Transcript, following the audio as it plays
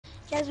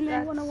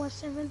Jasmine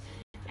 1017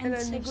 and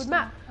then Seb good Star.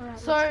 map. Alright,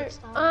 So let's get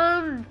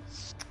started.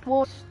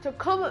 well, to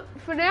comment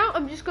for now,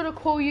 I'm just gonna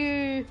call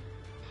you.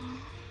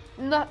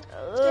 Not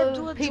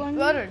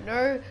people. I don't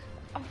know.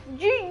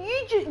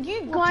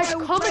 You guys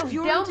comment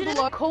down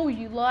below. Call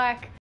you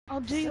like.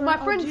 My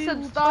friend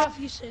Seb Star.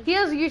 He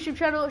has a YouTube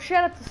channel.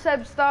 Shout out to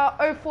Seb Star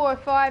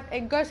 0405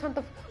 and Ghost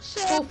Hunter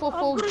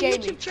 444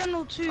 Gaming. YouTube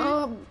channel too.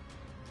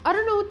 I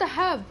don't know what to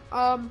have.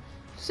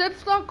 Seb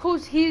Star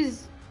calls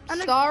his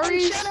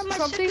stories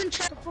something.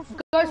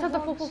 Ghost Hunter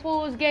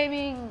 444's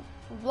Gaming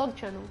vlog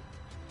channel,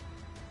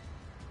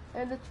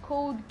 and it's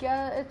called.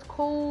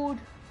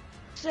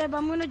 Seb,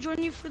 I'm gonna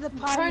join you for the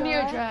party.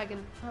 Antonio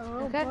Dragon.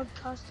 Okay.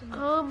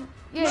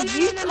 Yeah, No,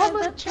 you no,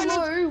 comment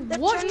below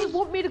what you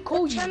want me to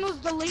call you. Channel's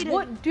deleted.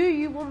 What do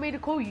you want me to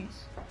call you?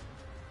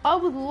 I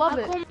would love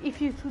it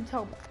if you could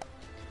tell me.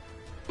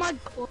 My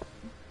God.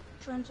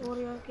 Friends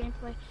audio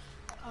gameplay.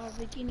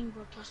 Beginning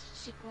broadcast.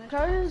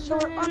 So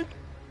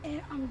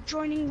I'm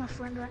joining my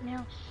friend right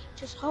now.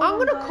 Just hold on, I'm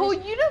gonna guys. call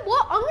you know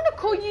what? I'm gonna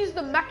call you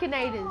the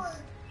Machinators.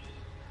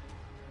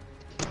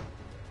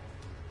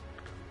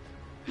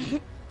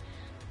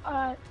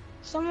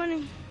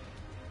 Someone.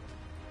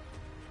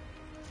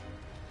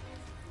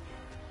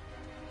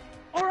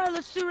 Alright,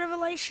 let's do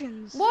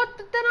Revelations. What?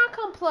 Then I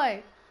can't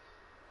play.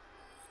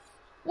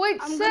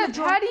 Wait, Seb,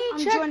 how do you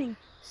check?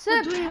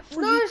 Seb,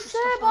 no,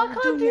 Seb, I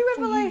can't do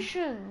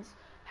Revelations.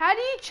 How do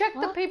you check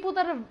the people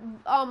that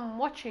are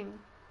watching?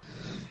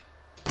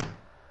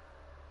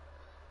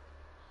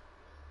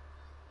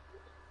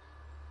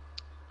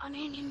 An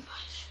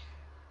invite.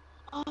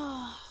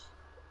 Oh.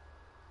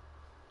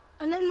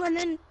 And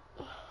then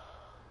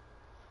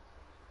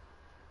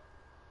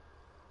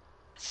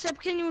Seb,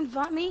 can you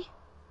invite me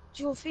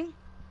to your thing?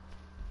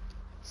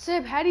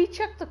 Seb, how do you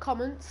check the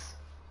comments?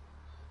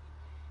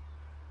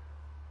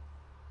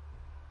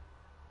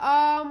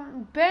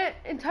 Ben,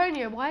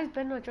 Antonio, why is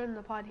Ben not joining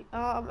the party?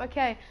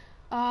 Okay.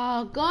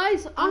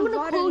 Guys, I'm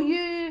gonna call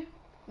you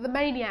the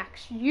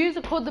Maniacs. Yous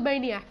are called the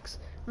Maniacs.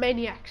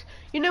 Maniacs.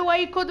 You know why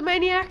you're called the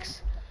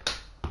Maniacs?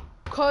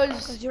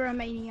 Because you're a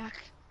maniac.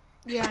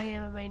 Yeah, I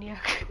am a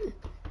maniac.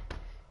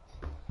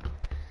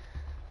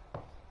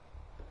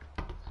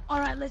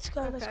 Alright, let's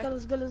go.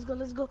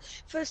 Let's go.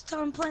 First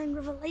time playing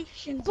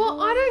Revelations. But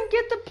I don't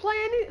get to play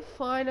any.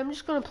 Fine, I'm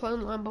just gonna play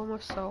online by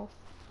myself.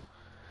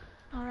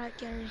 Alright,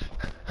 Gary.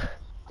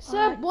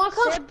 Seb, why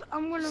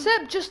can't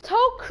Seb, just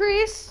tell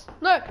Chris.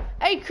 No,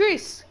 hey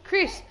Chris.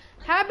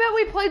 How about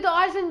we play the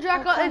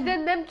Eisendracher and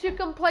then them two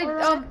can play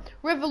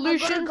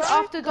Revolutions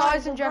after the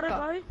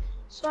Eisendracher.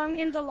 So I'm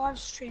in the live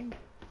stream.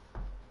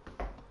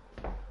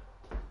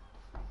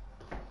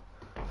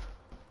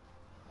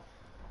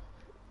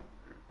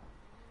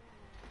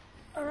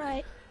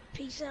 Alright,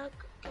 peace out.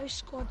 Go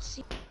squad.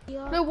 See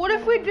ya. No, what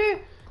if we do?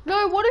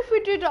 No, what if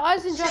we do the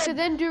Eisendracher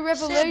then do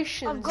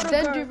Revelations,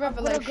 then do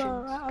Revelations?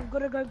 I've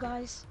gotta go,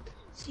 guys.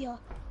 See ya.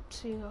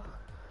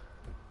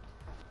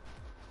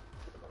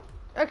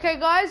 Okay,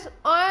 guys,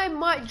 I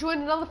might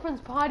join another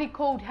friend's party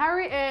called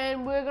Harry,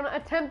 and we're gonna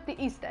attempt the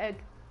Easter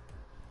egg.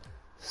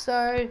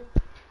 So,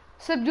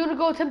 Seb, do you wanna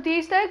go attempt the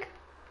Easter egg?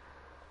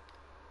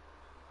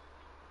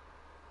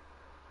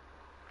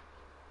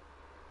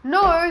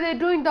 No, they're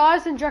doing the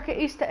Eisendracher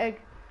Easter egg.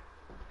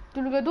 Do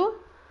you wanna go do it?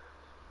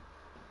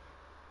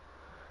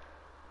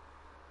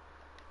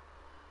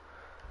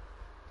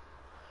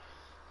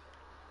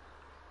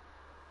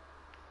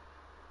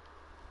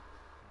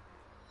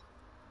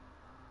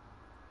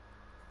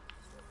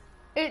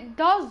 It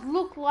does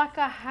look like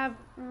I have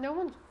no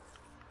one's.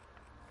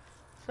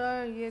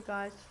 So yeah,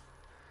 guys.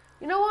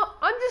 You know what?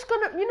 I'm just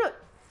gonna.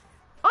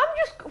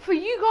 For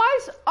you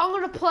guys. I'm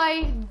gonna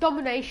play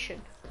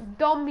domination,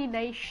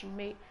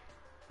 mate.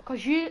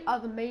 Because you are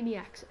the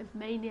maniacs, and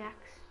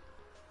maniacs,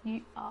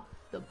 you are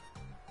the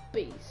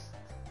beast.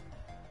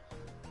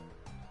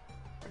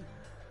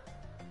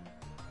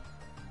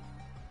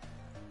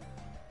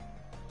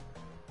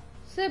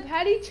 Seb,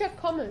 how do you check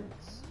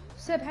comments?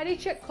 How do you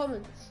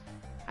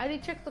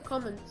check the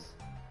comments?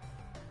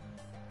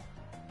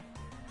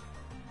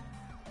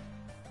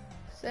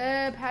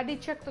 Seb, how do you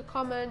check the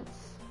comments?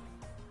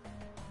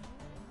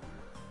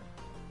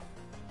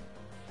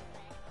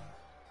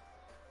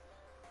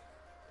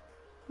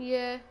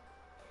 Yeah.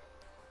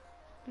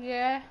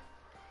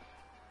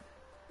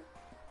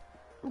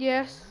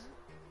 Yes.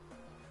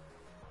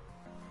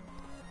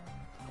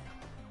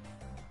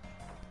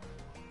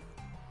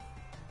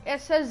 It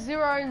says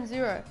 0 and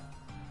 0.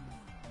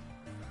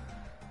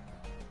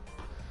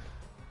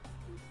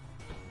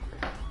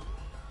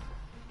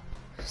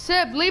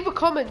 Seb, leave a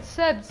comment.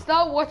 Seb,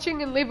 start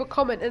watching and leave a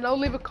comment, and I'll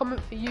leave a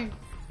comment for you.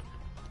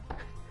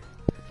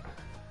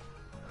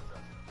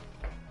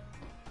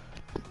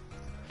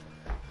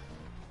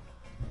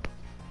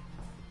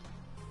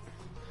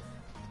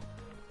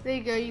 There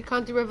you go, you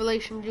can't do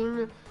Revelation,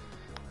 Junior.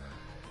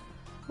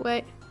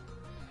 Wait.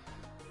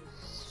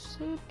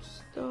 Seb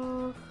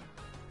Star.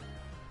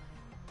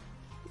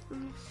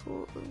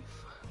 4.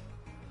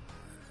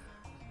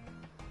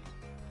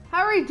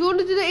 Harry, do you want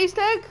to do the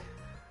Easter egg?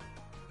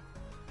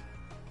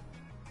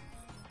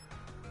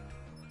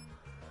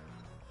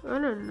 I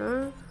don't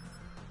know.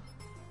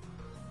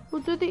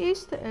 We'll do the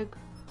Easter egg.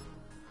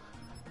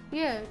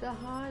 Yeah, the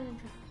hide.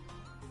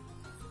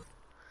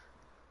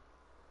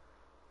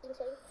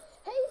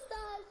 Hey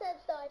stars and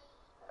stars.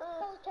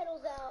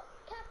 Channels out.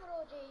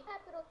 Capital G.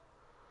 Capital.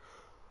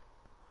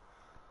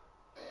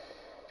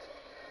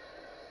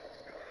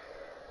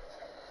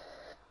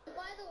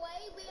 By the way,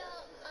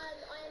 I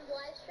am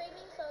live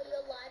streaming, so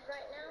you're live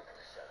right now.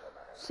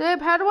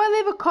 Seb, how do I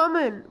leave a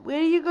comment? Where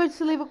do you go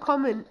to leave a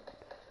comment?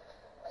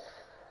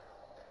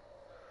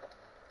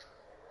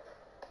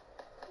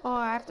 Oh,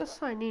 I have to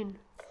sign in.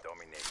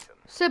 Domination.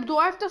 Seb, do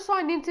I have to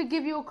sign in to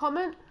give you a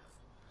comment?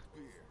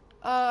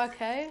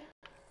 Okay.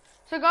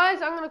 So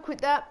guys, I'm gonna quit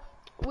that.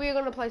 We're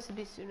gonna play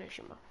Sabitsu no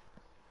Shima.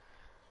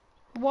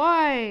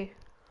 Why?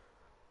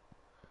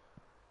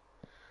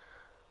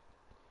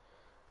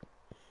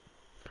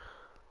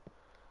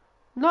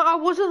 No, I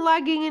wasn't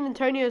lagging in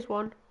Antonio's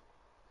one.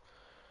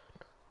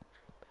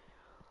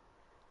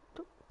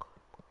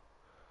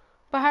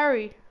 But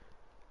Harry.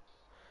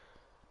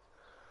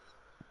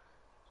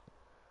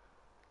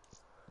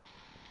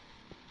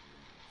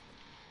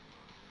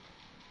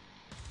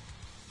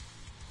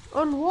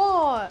 On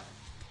what?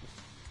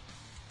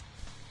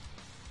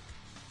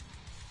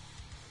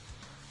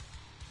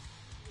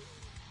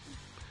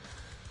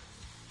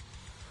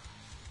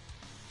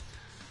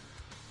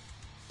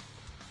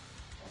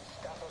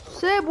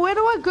 Seb, where do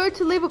I go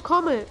to leave a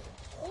comment?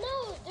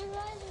 No, the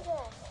rising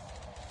draft.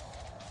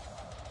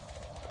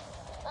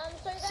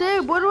 So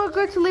Seb, where do I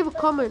go to leave a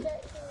comment? So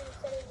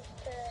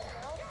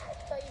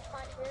you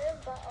can't hear him,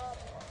 but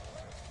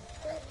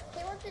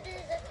he wants to do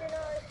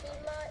Zetsuno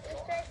Shima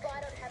Easter egg, but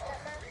I don't have that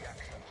map.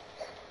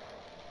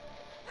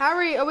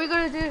 Harry, are we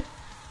gonna do?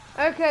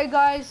 Okay,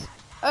 guys.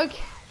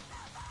 Okay.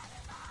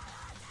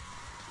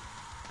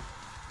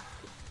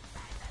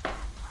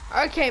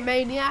 Okay,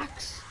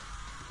 maniacs.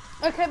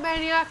 Okay,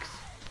 maniacs.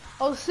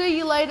 I'll see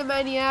you later,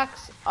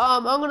 maniacs.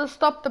 I'm gonna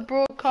stop the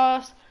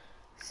broadcast.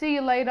 See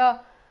you later.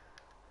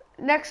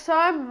 Next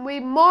time we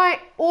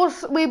might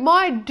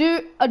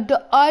do a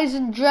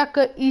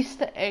Eisendrache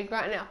Easter egg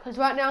right now, because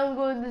right now I'm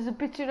going there's a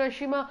Sabitsu no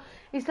Shima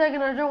Easter egg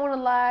and I don't want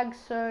to lag.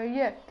 So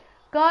yeah,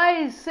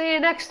 guys, see you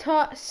next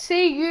time.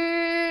 See you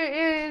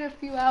in a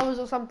few hours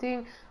or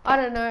something. I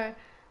don't know,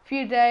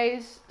 few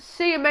days.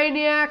 See you,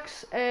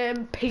 maniacs,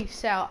 and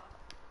peace out.